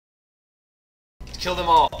kill them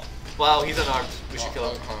all. Wow, he's unarmed. We should kill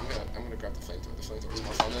him. I'm gonna grab the flamethrower. The flamethrower's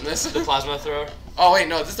more fun than this. The plasma thrower? Oh wait,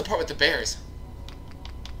 no, this is the part with the bears.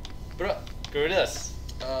 Bro, get rid of this.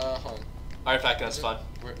 Hold on. Artifact gun's fun.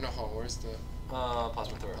 No, hold on, where's the...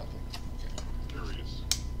 plasma thrower. Okay. There he is.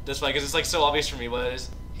 This one, because it's like so obvious for me what it is.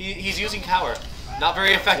 He's using cower. Not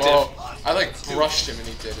very effective. Whoa, I like brushed him and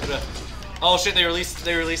he did it. Oh shit, they released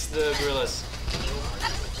the gorillas.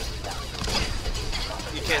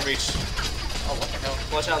 You can't reach. Oh, what the hell?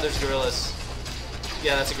 Watch out, there's gorillas.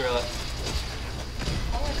 Yeah, that's a gorilla.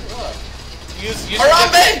 Oh, a gorilla. Use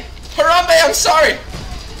Harambe! Harambe, I'm sorry!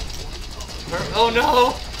 Oh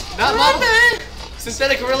no! Not Harambe!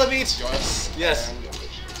 Synthetic gorilla meat! Yes. Yes. And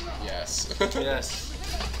yes. Yes.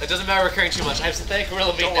 It doesn't matter we're carrying too much. I have synthetic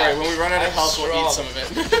gorilla meat. Don't now. worry, when we run out of health, we'll eat some of it.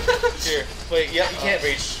 Here. Wait, yep, you can't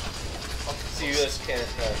reach. So you just can't.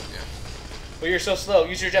 Yeah. But you're so slow.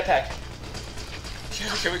 Use your jetpack.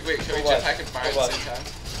 Can we jetpack and fire at the same time?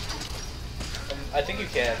 I think you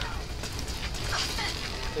can. I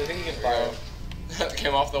think you can fire. That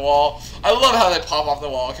came off the wall. I love how they pop off the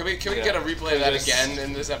wall. Can we get a replay of that again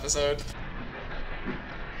in this episode?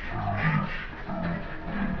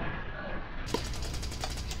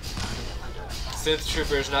 Synth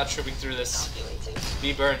troopers not trooping through this.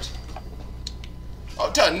 Be burned. Oh,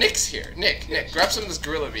 duh, Nick's here. Nick, grab some of this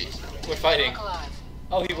gorilla meat. We're fighting.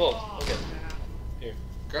 Oh, he will. Okay. Here.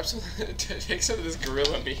 Grab some, take some of this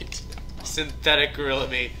gorilla meat. Synthetic gorilla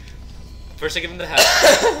meat. First I give him the hat.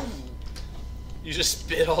 You just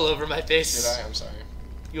spit all over my face. Did I? I'm sorry.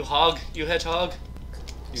 You hog. You hedgehog.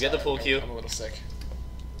 You get the pool cue. I'm a little sick.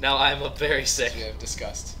 Now I am very sick. Yeah,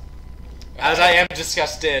 disgust. As I am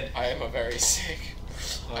disgusted. I am a very sick.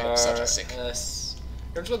 I am such a sick. Yes.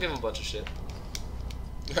 I'm just gonna give him a bunch of shit.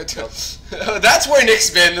 That's where Nick's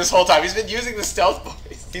been this whole time. He's been using the stealth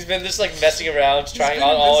voice. He's been just like messing around, trying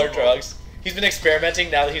on all our drugs. He's been experimenting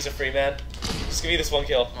now that he's a free man. Just give me this one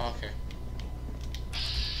kill. Oh, okay.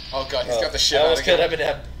 Oh god, he's got the shit out of I almost killed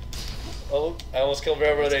Eminem. Oh, I almost killed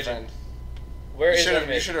Railroad Agent. Where is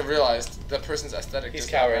Eminem? You should have realized that person's aesthetic. He's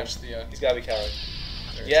cowering. He's gotta be cowering.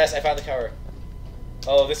 Yes, I found the cower.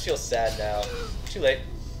 Oh, this feels sad now. Too late.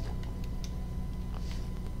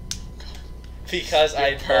 Because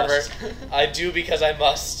I must. I do because I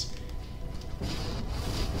must.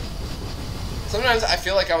 Sometimes I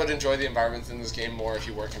feel like I would enjoy the environments in this game more if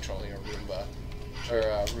you were controlling a Roomba. Or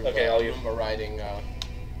Roomba riding...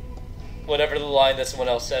 whatever the line that someone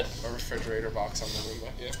else said. A refrigerator box on the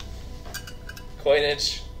Roomba, yeah.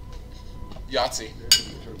 Coinage. Yahtzee.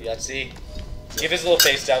 Yahtzee. Give his little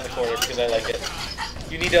face down the corner because I like it.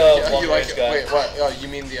 You need a long-range gun. Wait, what? Oh, you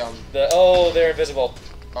mean the Oh, they're invisible.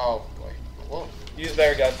 Oh, boy. Whoa. Use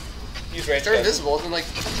bear gun. Use range gun. They're invisible, then like...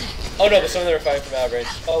 Oh no, but some of them are firing from out of range.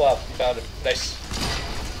 Oh wow, you found him. Nice.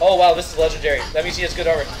 Oh wow, this is legendary. That means he has good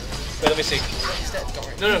armor. Wait, let me see. He's dead, don't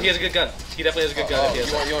worry. No, he has a good gun. He definitely has a good gun. You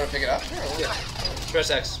want to pick it up? Yeah. Press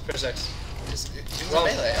X. Press X. It's a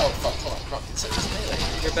melee. Oh, fuck, hold on. No, it's melee.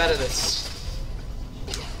 You're bad at this.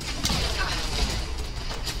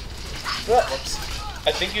 Whoops.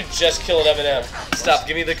 I think you just killed Eminem. Stop,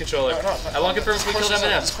 give me the controller. No, I want to confirm if we killed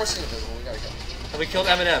Eminem. Of course he's invisible, we gotta kill him. Have we killed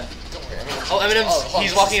Eminem? Don't worry, I mean... Oh, Eminem's,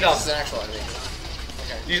 he's walking it off. This is an actual enemy.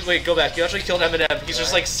 Okay. Wait, go back. You actually killed Eminem. He's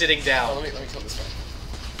just like sitting down. Oh, let me kill this guy.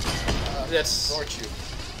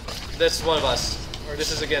 That's one of us.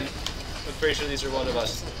 This is again, I'm pretty sure these are one of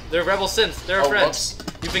us. They're rebel synths. They're our friends.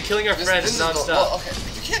 Whoops. You've been killing our friends non-stop. Well, okay,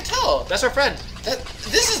 you can't tell. That's our friend.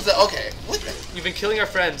 This is the what the? You've been killing our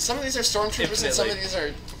friends. Some of these are stormtroopers and some of these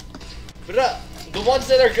are. The ones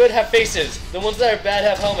that are good have faces. The ones that are bad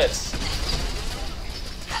have helmets.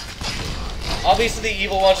 Obviously, the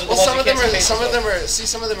evil ones are the ones some who of them can't are. see Some of them are. See,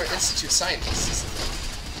 some of them are institute scientists.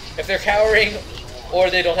 If they're cowering, or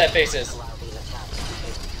they don't have faces.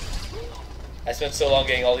 I spent so long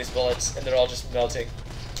getting all these bullets, and they're all just melting.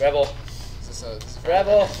 Rebel.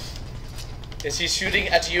 Rebel. Is he shooting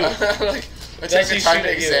at you? Like, I take the time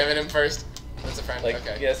to examine him first. That's a friend. Like,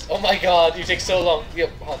 okay. Yes. Oh my God! You take so long.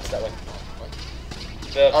 Yep. Oh, it's that way. What?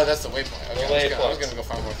 Oh, that's the waypoint. Okay, I was gonna go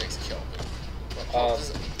find more things to kill. But,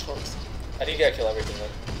 I think you gotta kill everything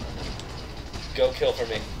then. Go kill for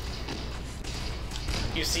me.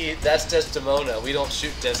 You see, that's Desdemona. We don't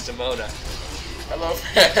shoot Desdemona. Hello,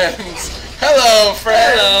 friends. Hello,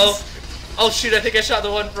 friends. Hello. Oh shoot! I think I shot the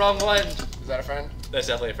wrong one. Is that a friend? That's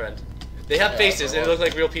definitely a friend. They have faces and they look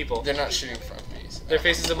like real people. They're not shooting from me. So. Their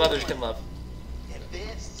faces a mother can love.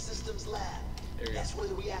 Advanced Systems Lab. There you go. That's where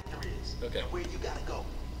the reactor is. Okay. And where you gotta go.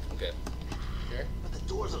 Okay. Here? But the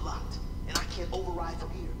doors are locked, and I can't override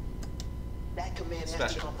from here. That command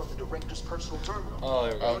has to come from the director's personal terminal. Oh,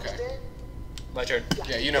 there we go. Okay. My turn.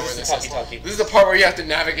 Yeah, you know where this is. Talkie. This is the part where you have to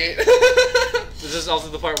navigate. This is also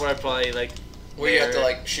the part where I probably like. Where you have to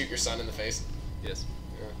like shoot your son in the face. Yes.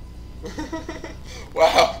 Yeah.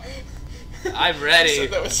 Wow. I'm ready.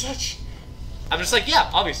 That was such. I'm just like, yeah,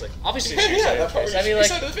 obviously Yeah, that part. I mean, like,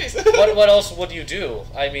 in the face. what else would you do?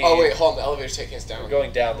 I mean. Oh wait, hold on. The elevator's taking us down. We're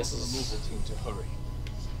going down. This is. Team to hurry.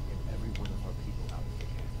 Get every one of our people out of here.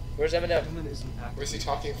 Where's Eminem? Where's he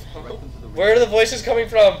talking from? Where are the voices coming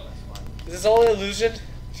from? Is this all an illusion?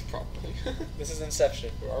 Probably. This is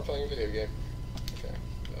Inception. We are playing a video game. Okay.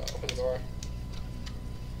 Open the door.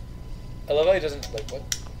 I love how he doesn't like what.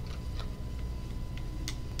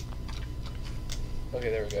 Okay,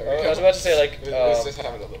 there we go. I was about to say like. It's just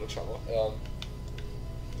having a little trouble.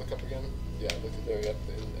 Look up again. Yeah, look. There we go.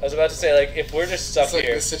 I was about to say like if we're just stuck it's like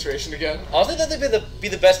here. This situation again. I don't think that'd be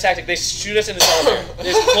the best tactic. They shoot us in this elevator.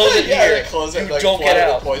 They just close it Yeah, here. they close it. You Like, don't get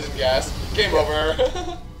out. Poison gas. Game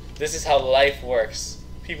over. This is how life works.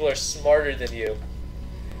 People are smarter than you.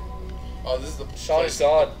 Oh, this is the. Sean is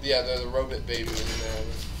gone. Yeah, there's a robot baby in there.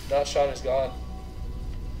 Not Sean is gone.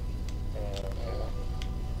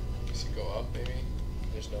 You should go up, maybe.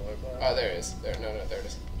 There's nowhere. Oh, there it is. There, no, there it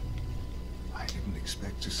is. I didn't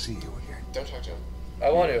expect to see you again. Don't talk to him.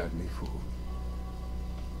 I want You to. had me fooled.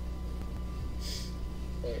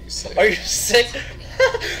 Oh, you sick. Are you sick?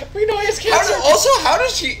 We know he has cancer. How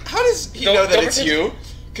does he know that it's you?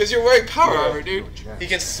 Because you're wearing power armor, dude. He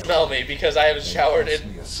can smell me because I haven't showered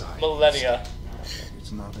in millennia.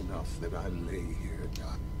 It's not enough that I lay here,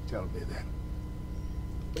 Doc. Tell me then.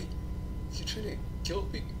 Wait, you trying to kill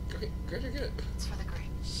me? Great or good? It's for the great.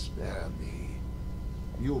 Spare me.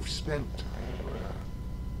 You've spent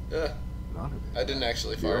Yeah. none of it. I didn't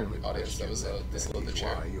actually The fire only an audience. That was question this that little is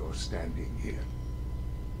chair. why you're standing here.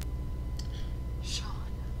 Sean,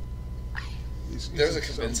 This There's a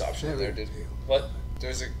isn't convince some option there, dude. fairy tale. What?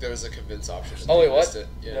 There was a convince option. Oh wait, You what? missed it.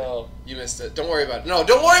 Yeah. No. You missed it. Don't worry about it. No,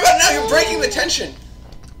 don't worry about it now. You're breaking the tension.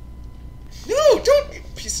 No, don't, you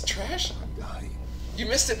piece of trash. I'm dying. You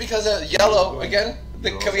missed it because of yellow again.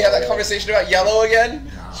 Can we have that conversation about yellow again?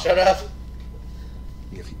 Now, Shut up.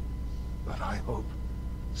 But I hope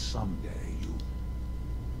someday you.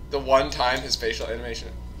 The one time his facial animation.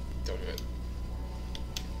 Don't do it.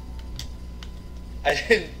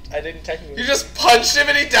 I didn't technically. You just punched him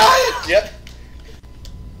and he died. Yep.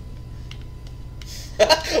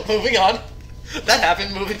 Moving on. That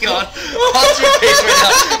happened. Moving on. How's your face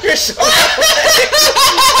right now? You're so.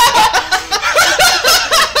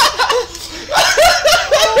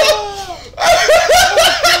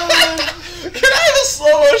 Can I have a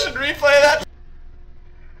slow motion replay of that?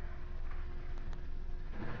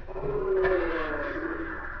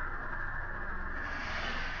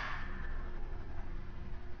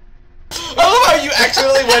 I love how you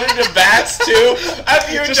accidentally went into bats too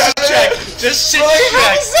after you were Just done check. with it. Just shit Like,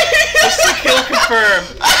 check. Just to kill confirm.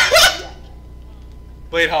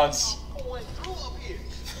 Wait, Hans. Going through up here.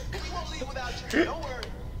 We won't leave without you. Don't worry.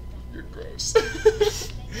 You're gross.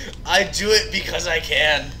 I do it because I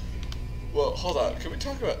can. Well, hold on. Can we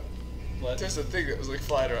talk about? What? There's a thing that was like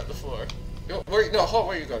flying around the floor. No, hold.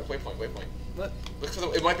 Where are you going? Waypoint. What? Look for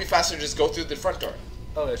the. It might be faster to just go through the front door.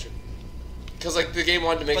 Oh, that's true. Cause like the game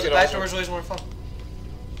wanted to make But it. the back also- door is always more fun.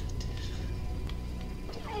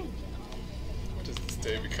 What does this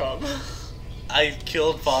day become? I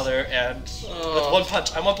killed father and Oh. with one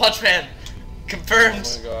punch. I'm One Punch Man. Confirmed.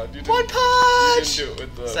 Oh my god! You didn't, One punch. You didn't do it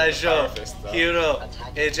with the power Saisho, fist, though. Hiro,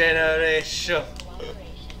 e generation.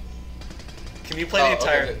 Can you play the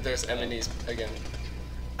entire? Okay, there's enemies again.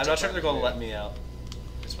 I'm not sure if they're going to let me out.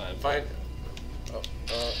 It's fine. Fine. Oh,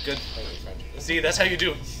 Good. okay, fine. See, that's how you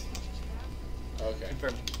do. Okay.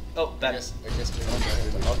 Confirm. Oh, I that. guess we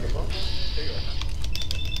have to alcohol. There you are.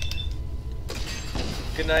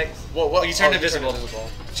 Good night. Whoa, what? You turned invisible.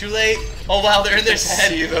 Too late. Oh wow, they're in their Just head.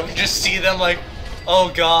 see them. You just see them like, oh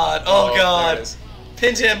god, oh there god. it is.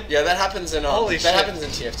 Pinned him. Yeah, that happens in Holy that shit. happens in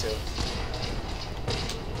TF2.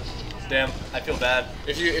 Damn, I feel bad.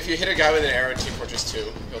 If you hit a guy with an arrow in Team Fortress 2,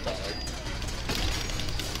 he'll die.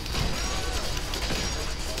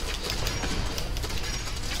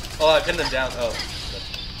 Oh, I pinned them down. Oh.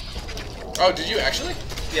 Oh, did you actually?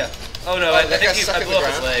 Yeah. Oh no, I that think got stuck I in blew the up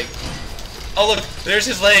his ground? leg. Oh look, there's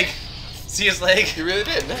his leg. See his leg? He really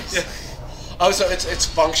did. Nice. Yeah. Oh, so it's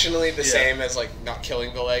functionally the Yeah. same as like not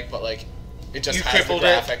killing the leg, but like it just You has the crippled it.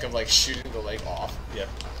 graphic of like shooting the leg off. Yeah.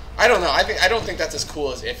 I don't know. I don't think that's as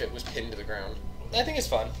cool as if it was pinned to the ground. I think it's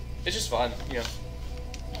fun. It's just fun, you know.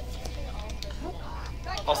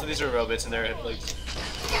 Also, these are robots and they're like.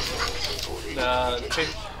 Nah,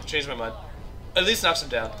 change my mind. At least knocks him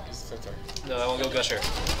down. No, I won't go Gusher.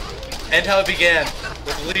 And how it began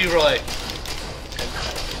with Leroy.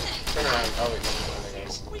 Turn around. Oh, wait. There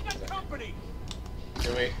goes. We got company. Do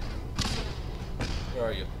we? Where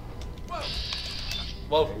are you?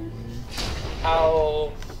 Whoa.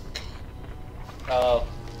 How? Oh,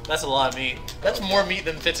 that's a lot of meat. That's more meat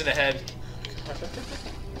than fits in a head.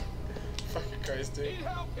 Fucking Christ, dude.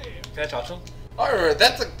 Can I talk to him? Oh, I remember.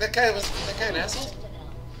 That guy an asshole?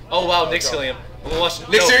 Oh wow, Nick's killing him. I'm gonna watch.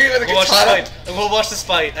 Nick's doing it with a katana? I'm gonna watch this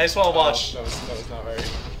fight. I just wanna watch. That was not very.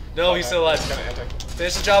 No, he's still alive.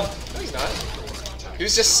 Finish the job. No, he's not. He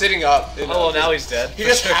was just sitting up. Oh well, now he's dead. He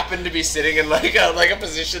just happened to be sitting in like a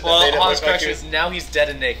position that made it look look like he was... now he's dead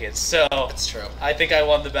and naked. So That's true. I think I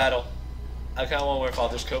won the battle. I kind of want to wear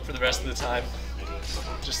father's coat for the rest of the time,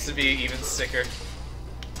 just to be even sicker.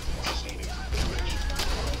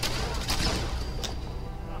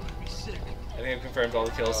 I think I've confirmed all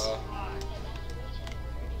the kills.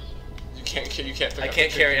 You can't pick up I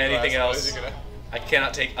can't carry anything glass. else. I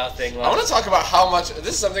cannot take a thing left. I want to talk about how much. This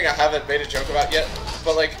is something I haven't made a joke about yet,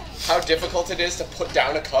 but like how difficult it is to put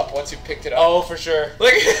down a cup once you've picked it up. Oh, for sure.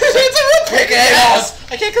 Like it's a real pain in the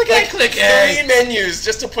ass. I can't click A. Click A. 3 menus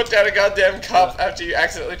just to put down a goddamn cup after you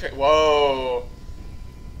accidentally pick. Whoa.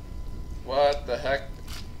 What the heck?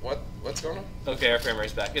 What's going on? Okay, our frame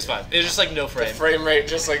rate's back. It's fine. It's just like no frame. The frame rate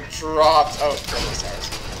just like dropped. Oh, goodness,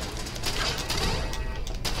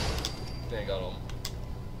 There you go.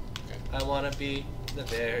 I wanna be the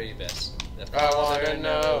very best. I wanna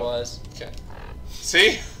know. Was. Okay.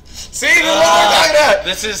 See? See? This is what we're talking about!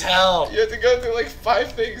 This is hell! You have to go through like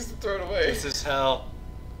 5 things to throw it away. This is hell.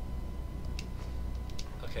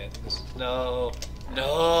 Okay, this, no.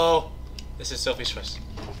 No! This is Sophie's choice.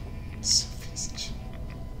 Sophie's choice.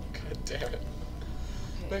 God damn it.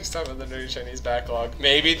 Next time on the Nerdy Chinese Backlog.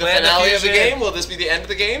 Maybe the finale of the game? Will this be the end of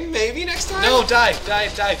the game? Maybe next time? No, die! Die!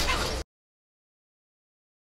 Die!